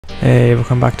Hey,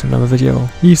 welcome back to another video.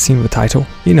 You've seen the title,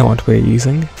 you know what we're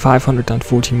using.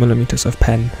 540mm of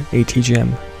pen,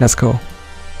 ATGM. Let's go.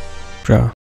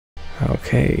 Bro.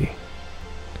 Okay.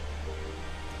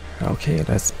 Okay,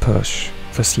 let's push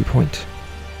for C point.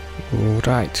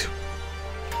 Alright.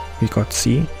 We got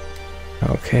C.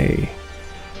 Okay.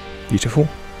 Beautiful.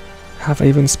 Have I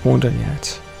even spawned in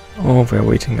yet? Oh, we're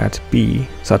waiting at B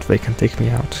so that they can take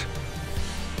me out.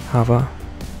 However.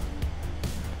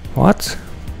 What?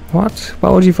 What? Why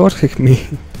would you vote kick me?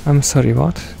 I'm sorry,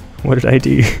 what? What did I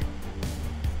do?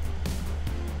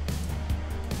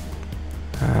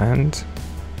 And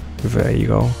there you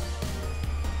go.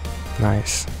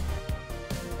 Nice.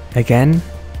 Again?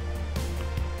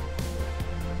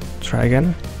 Try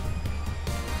again?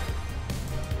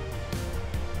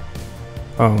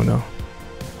 Oh no.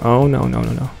 Oh no, no,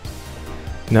 no, no.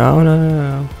 No, no, no,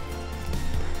 no.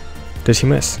 Did he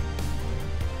miss?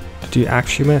 Did you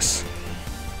actually miss?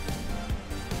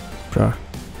 Bruh.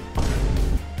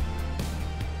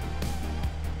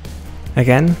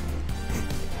 Again?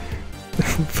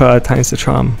 Third time's the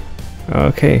charm.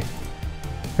 Okay.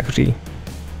 Actually,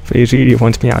 they really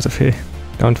want me out of here,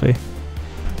 don't they?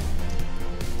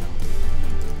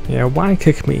 Yeah, why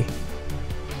kick me?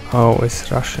 Oh,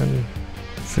 it's Russian.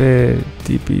 The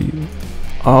DB.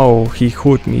 Oh, he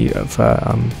called me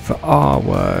the R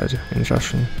word in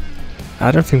Russian.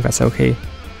 I don't think that's okay.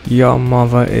 Your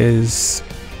mother is...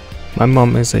 My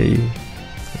mom is a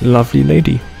lovely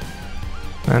lady.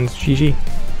 And GG.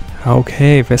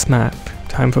 Okay, this map.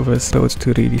 Time for this build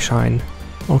to really shine.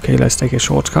 Okay, let's take a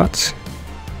shortcut.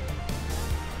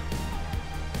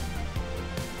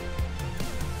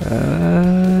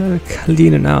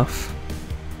 Clean enough.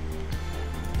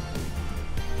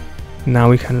 Now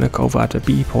we can look over at the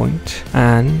B point,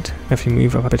 and if we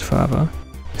move up a bit further,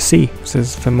 C. This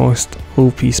is the most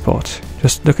OP spot.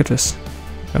 Just look at this.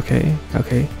 Okay,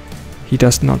 okay. He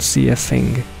does not see a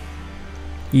thing.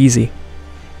 Easy.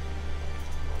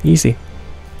 Easy.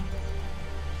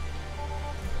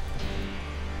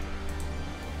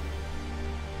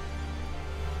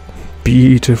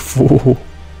 Beautiful.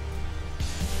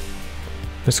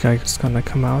 This guy is gonna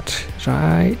come out,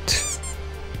 right?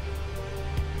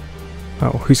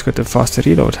 Oh, who's got the faster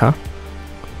reload, huh?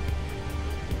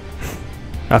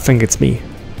 I think it's me.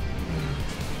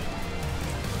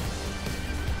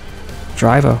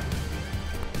 Driver.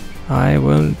 I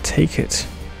will take it.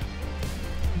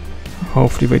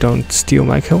 Hopefully they don't steal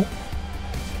my kill.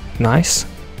 Nice.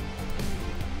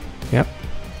 Yep.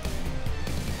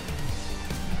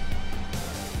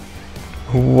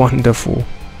 Wonderful.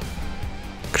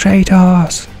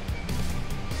 Kratos!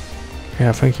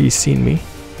 Yeah, I think he's seen me.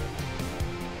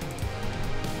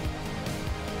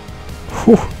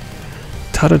 Whew.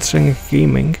 Turret string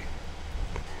gaming.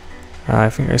 I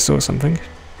think I saw something.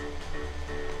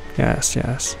 Yes,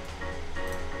 yes.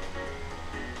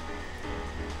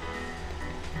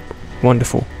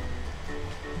 Wonderful.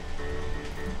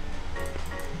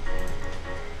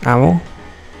 Ammo?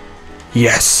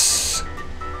 Yes!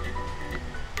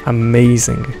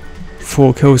 Amazing.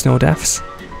 4 kills, no deaths.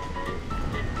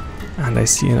 And I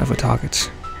see another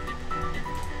target.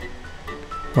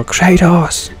 Oh,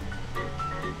 Kratos!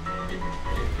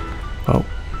 Oh,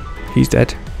 he's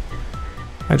dead.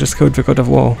 I just killed the God of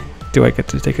War. Do I get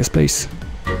to take his place?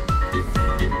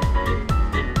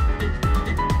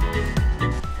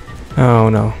 Oh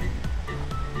no.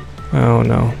 Oh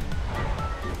no.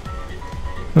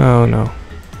 Oh no.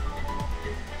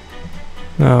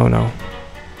 Oh no.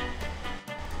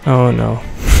 Oh no.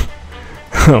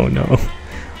 Oh no.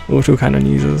 Autocannon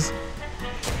users.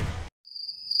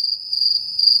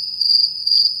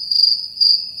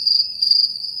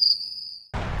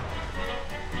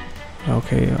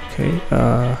 Okay, okay.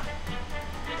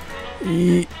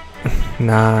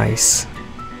 Nice.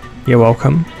 You're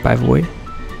welcome, by the way.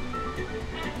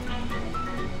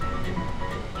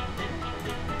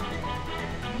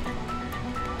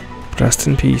 Rest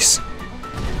in peace.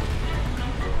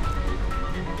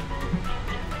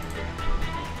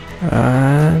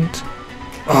 And...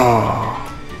 Oh!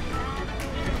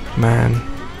 Man.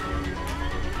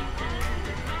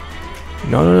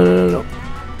 No, no, no, no, no.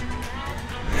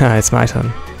 Ah, it's my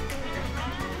turn.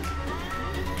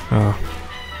 Oh.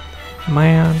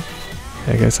 Man.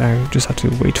 I guess I just have to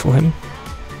wait for him.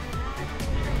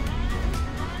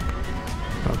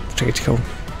 Oh, straight kill.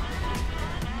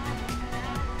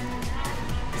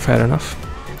 Fair enough.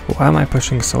 Why am I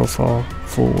pushing so far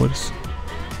forwards?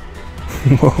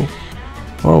 Whoa.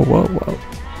 Whoa, whoa, whoa.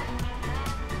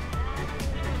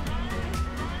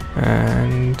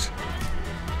 And...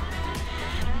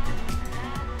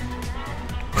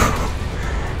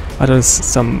 That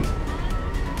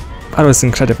was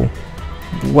incredible.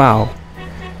 Wow.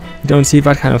 You don't see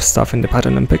that kind of stuff in the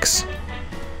Paralympics.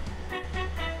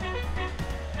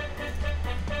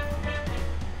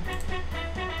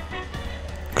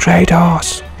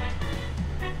 Kratos!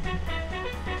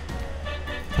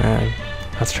 Man,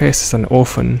 Atreus is an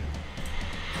orphan.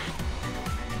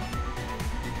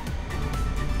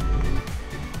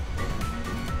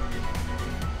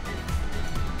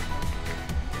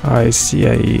 I see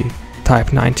a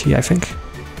Type 90, I think.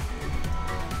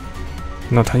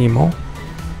 Not anymore.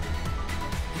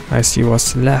 I see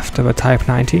what's left of a Type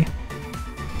 90.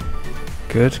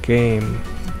 Good game.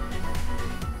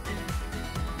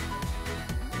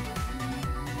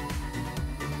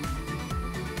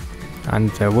 And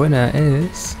the winner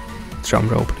is,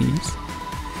 drumroll please,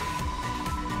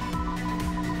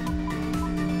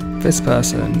 this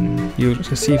person. You'll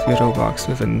receive your Roblox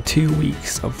within 2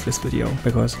 weeks of this video,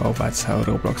 because well, that's how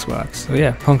Roblox works. So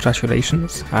yeah,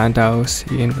 congratulations, and I'll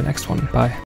see you in the next one. Bye.